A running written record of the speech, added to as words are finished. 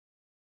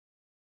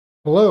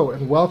Hello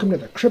and welcome to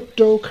the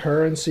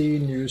Cryptocurrency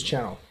News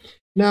Channel.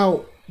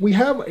 Now, we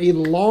have a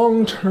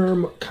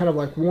long-term kind of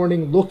like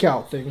warning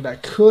lookout thing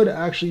that could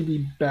actually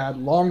be bad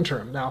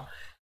long-term. Now,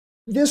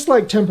 this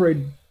like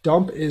temporary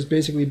dump is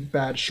basically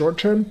bad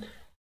short-term,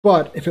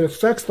 but if it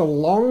affects the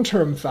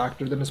long-term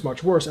factor, then it's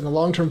much worse. And the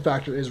long-term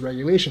factor is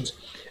regulations.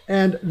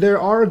 And there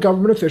are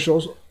government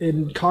officials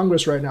in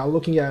Congress right now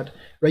looking at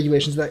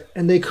regulations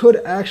and they could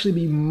actually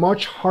be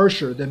much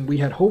harsher than we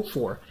had hoped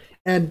for.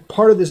 And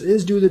part of this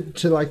is due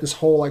to like this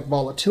whole like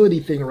volatility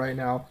thing right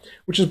now,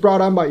 which is brought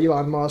on by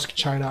Elon Musk,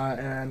 China,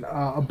 and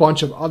a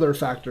bunch of other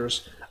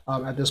factors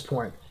at this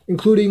point,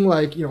 including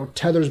like,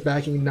 Tether's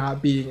backing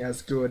not being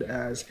as good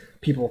as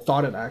people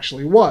thought it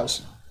actually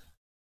was.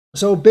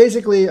 So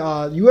basically,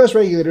 U.S.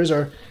 regulators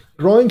are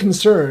growing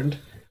concerned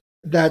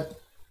that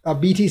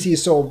BTC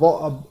is so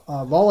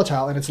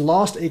volatile and it's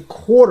lost a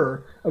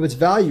quarter of its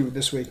value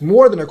this week,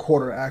 more than a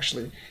quarter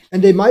actually.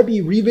 And they might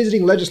be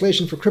revisiting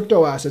legislation for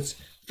crypto assets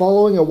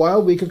following a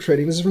wild week of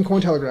trading. This is from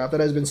Cointelegraph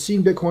that has been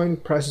seeing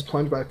Bitcoin prices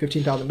plunge by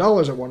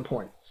 $15,000 at one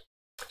point.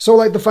 So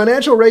like the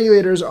financial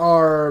regulators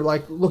are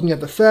like looking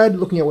at the Fed,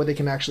 looking at what they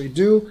can actually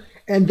do,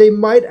 and they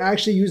might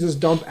actually use this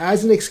dump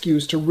as an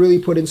excuse to really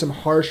put in some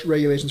harsh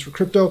regulations for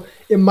crypto.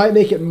 It might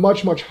make it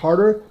much, much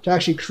harder to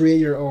actually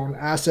create your own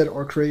asset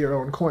or create your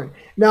own coin.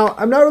 Now,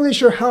 I'm not really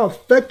sure how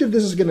effective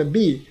this is going to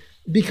be,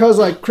 because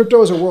like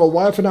crypto is a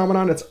worldwide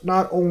phenomenon. It's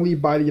not only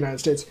by the United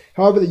States.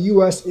 However, the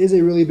US is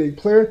a really big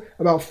player.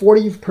 About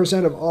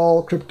 40% of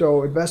all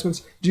crypto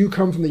investments do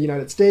come from the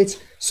United States.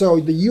 So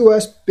the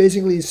US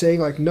basically saying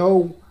like,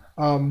 no,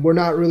 we're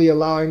not really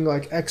allowing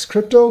like X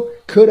crypto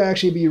could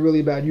actually be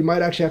really bad. You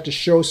might actually have to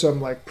show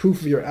some like proof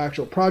of your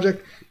actual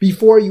project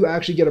before you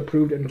actually get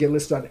approved and get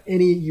listed on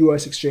any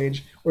US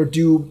exchange or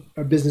do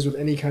a business with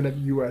any kind of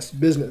US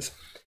business.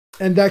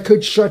 And that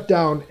could shut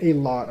down a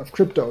lot of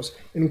cryptos,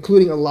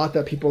 including a lot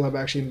that people have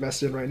actually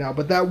invested in right now.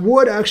 But that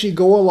would actually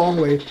go a long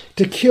way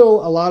to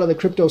kill a lot of the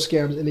crypto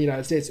scams in the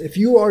United States. If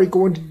you are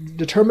going to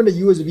determine to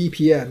use a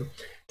VPN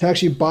to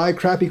actually buy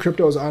crappy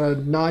cryptos on a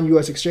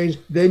non-US exchange,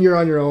 then you're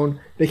on your own.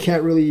 They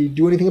can't really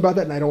do anything about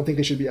that, and I don't think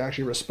they should be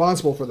actually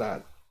responsible for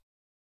that.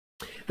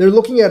 They're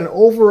looking at an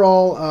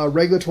overall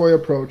regulatory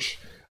approach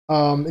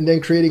and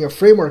then creating a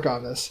framework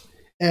on this.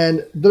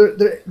 And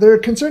they're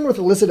concerned with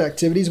illicit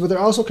activities, but they're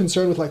also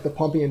concerned with like the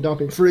pumping and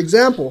dumping. For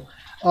example,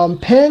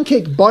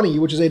 Pancake Bunny,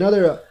 which is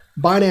another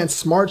Binance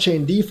Smart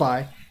Chain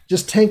DeFi,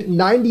 just tanked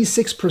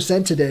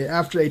 96% today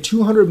after a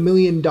 $200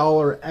 million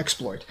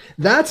exploit.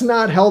 That's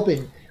not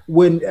helping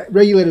when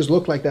regulators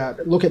look at that.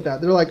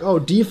 They're like, oh,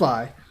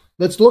 DeFi,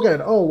 let's look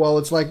at it. Oh, well,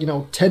 it's like,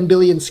 10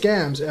 billion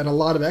scams and a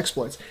lot of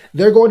exploits.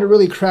 They're going to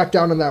really crack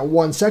down on that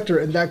one sector,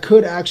 and that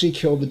could actually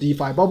kill the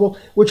DeFi bubble,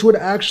 which would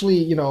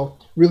actually,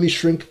 really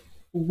shrink,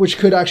 which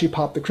could actually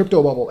pop the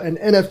crypto bubble. And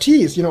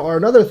NFTs, are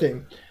another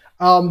thing.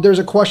 There's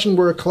a question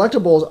where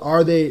collectibles,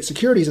 are they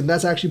securities? And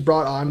that's actually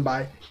brought on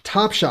by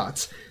Top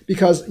Shots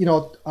because,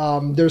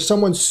 there's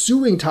someone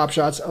suing Top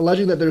Shots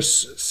alleging that they're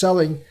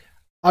selling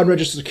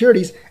unregistered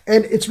securities.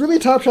 And it's really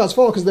Top Shots'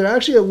 fault because they're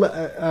actually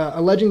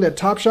alleging that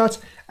Top Shots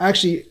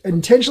actually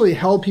intentionally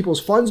held people's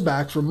funds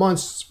back for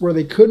months where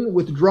they couldn't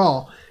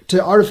withdraw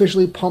to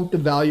artificially pump the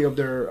value of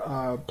their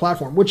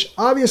platform, which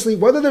obviously,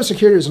 whether they're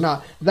securities or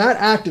not, that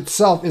act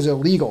itself is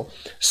illegal.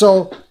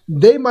 So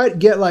they might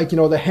get like,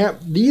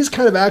 these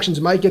kind of actions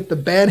might get the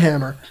ban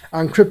hammer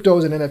on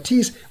cryptos and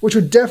NFTs, which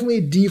would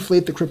definitely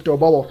deflate the crypto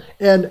bubble.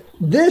 And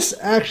this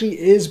actually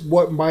is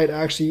what might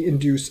actually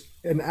induce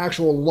an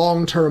actual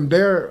long-term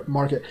bear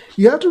market.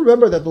 You have to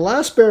remember that the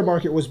last bear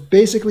market was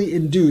basically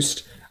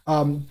induced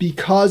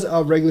because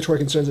of regulatory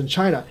concerns in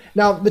China.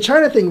 Now, the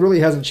China thing really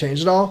hasn't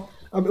changed at all.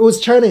 It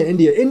was China and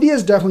India. India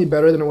is definitely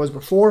better than it was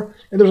before,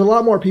 and there's a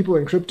lot more people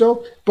in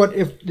crypto. But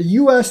if the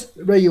US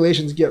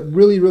regulations get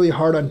really, really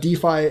hard on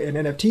DeFi and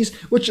NFTs,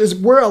 which is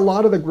where a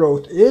lot of the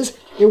growth is,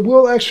 it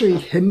will actually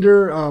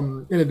hinder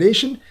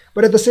innovation,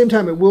 but at the same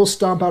time, it will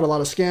stomp out a lot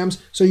of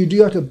scams, so you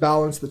do have to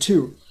balance the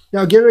two.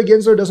 Now, Gary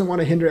Gensler doesn't want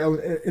to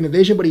hinder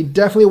innovation, but he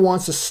definitely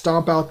wants to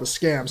stomp out the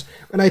scams.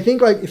 And I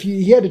think like if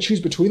he had to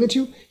choose between the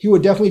two, he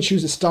would definitely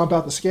choose to stomp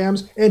out the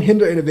scams and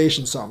hinder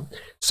innovation some.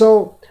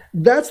 So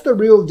that's the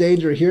real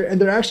danger here, and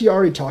they're actually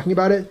already talking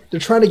about it. They're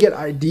trying to get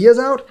ideas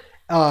out.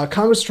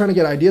 Congress is trying to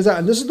get ideas out,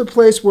 and this is the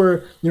place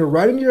where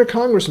writing to your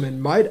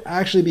congressman might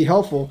actually be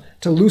helpful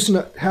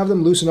to have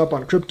them loosen up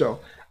on crypto.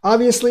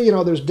 Obviously,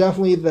 there's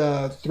definitely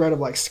the threat of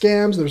like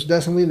scams. There's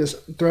definitely this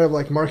threat of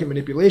like market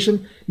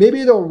manipulation.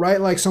 Maybe they'll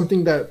write like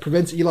something that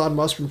prevents Elon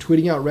Musk from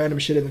tweeting out random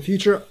shit in the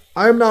future.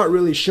 I'm not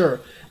really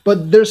sure,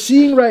 but they're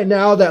seeing right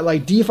now that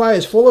like DeFi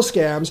is full of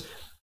scams.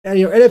 And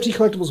NFT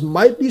collectibles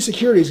might be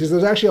securities because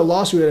there's actually a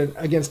lawsuit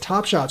against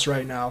Top Shots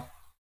right now,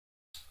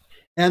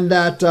 and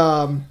that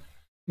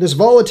this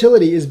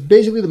volatility is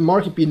basically the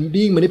market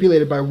being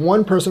manipulated by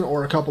one person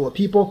or a couple of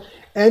people,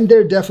 and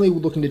they're definitely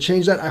looking to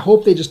change that. I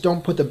hope they just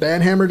don't put the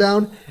ban hammer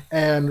down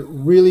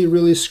and really,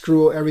 really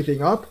screw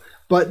everything up.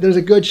 but there's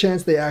a good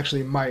chance they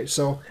actually might.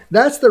 So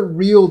that's the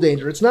real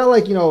danger. It's not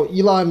like, you know,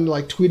 Elon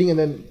like tweeting and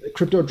then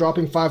crypto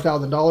dropping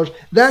 $5,000.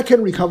 That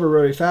can recover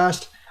very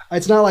fast.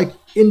 It's not like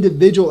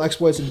individual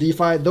exploits in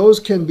DeFi.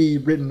 Those can be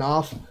written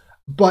off.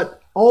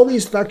 But all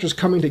these factors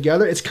coming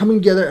together, it's coming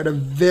together at a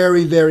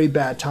very, very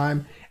bad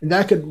time. And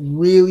that could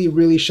really,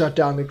 really shut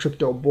down the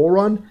crypto bull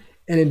run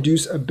and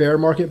induce a bear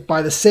market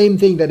by the same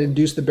thing that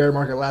induced the bear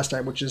market last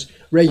time, which is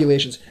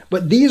regulations.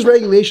 But these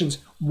regulations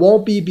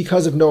won't be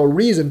because of no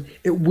reason.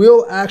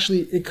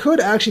 It could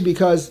actually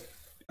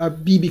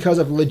be because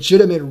of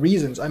legitimate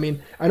reasons. I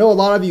mean, I know a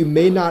lot of you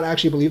may not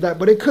actually believe that,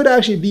 but it could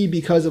actually be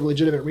because of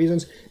legitimate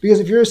reasons. Because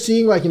if you're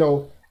seeing like, you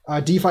know,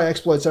 DeFi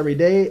exploits every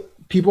day,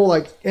 people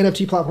like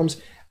NFT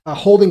platforms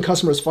holding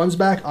customers' funds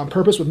back on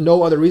purpose with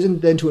no other reason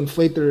than to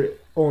inflate their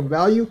own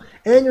value,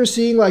 and you're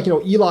seeing like, you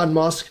know, Elon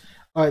Musk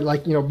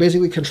like, you know,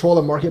 basically control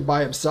the market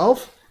by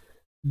himself,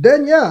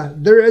 then yeah,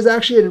 there is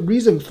actually a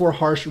reason for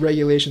harsh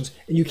regulations,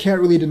 and you can't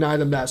really deny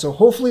them that. So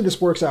hopefully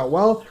this works out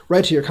well.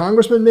 Write to your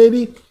congressman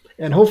maybe,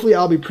 and hopefully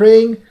I'll be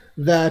praying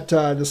that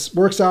this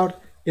works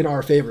out in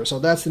our favor. So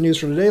that's the news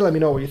for today. Let me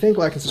know what you think.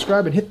 Like and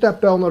subscribe, and hit that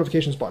bell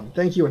notifications button.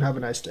 Thank you, and have a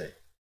nice day.